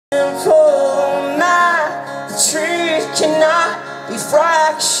cannot be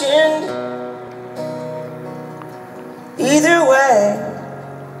fractioned. Either way,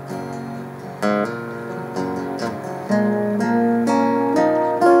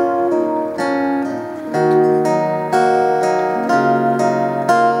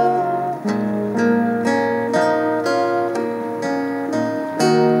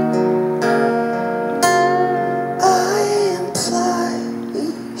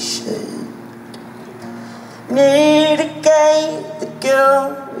 mitigate the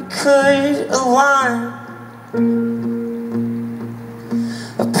guilt we could align.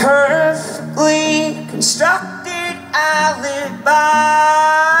 A perfectly constructed alibi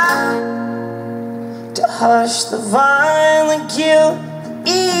to hush the violent guilt that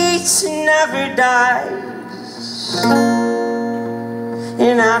eats and never dies.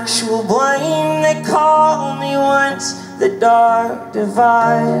 In actual blame they call me once the dark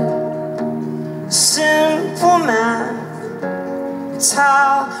divide. Simple math, it's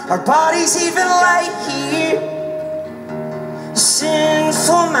how our bodies even lay here.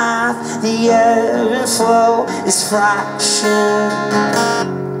 Sinful math, the ebb and flow is fractioned.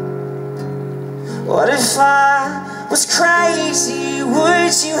 What if I was crazy?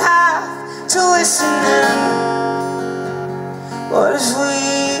 Would you have to listen in? What if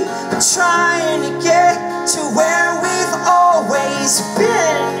we were trying to get to where we've always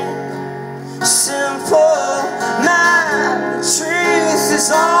been? Simple math, the truth is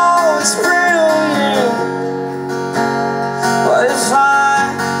always brilliant. What if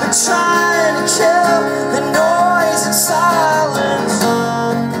I were trying to kill the noise and silence?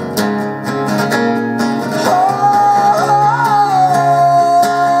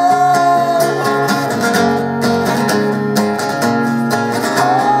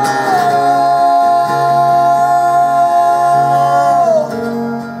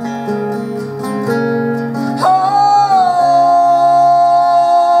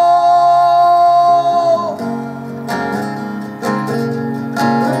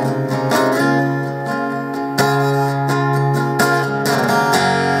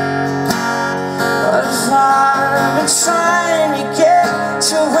 Trying to get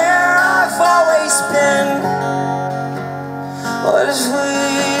to where I've always been. What if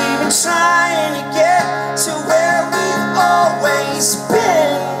we've been trying to get to where we've always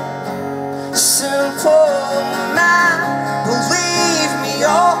been? Simple math, believe me,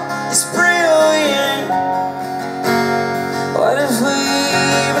 all is brilliant. What if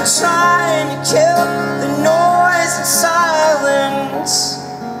we've been trying to kill the noise and silence?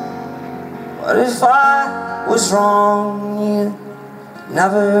 What if I was wrong, you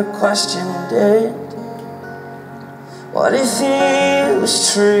never questioned it? What if it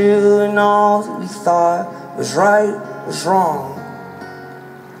was true and all that we thought was right was wrong?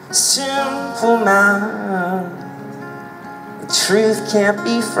 Simple math, the truth can't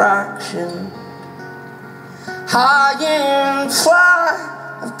be fractioned. I imply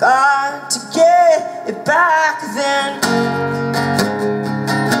I've got to get it back then.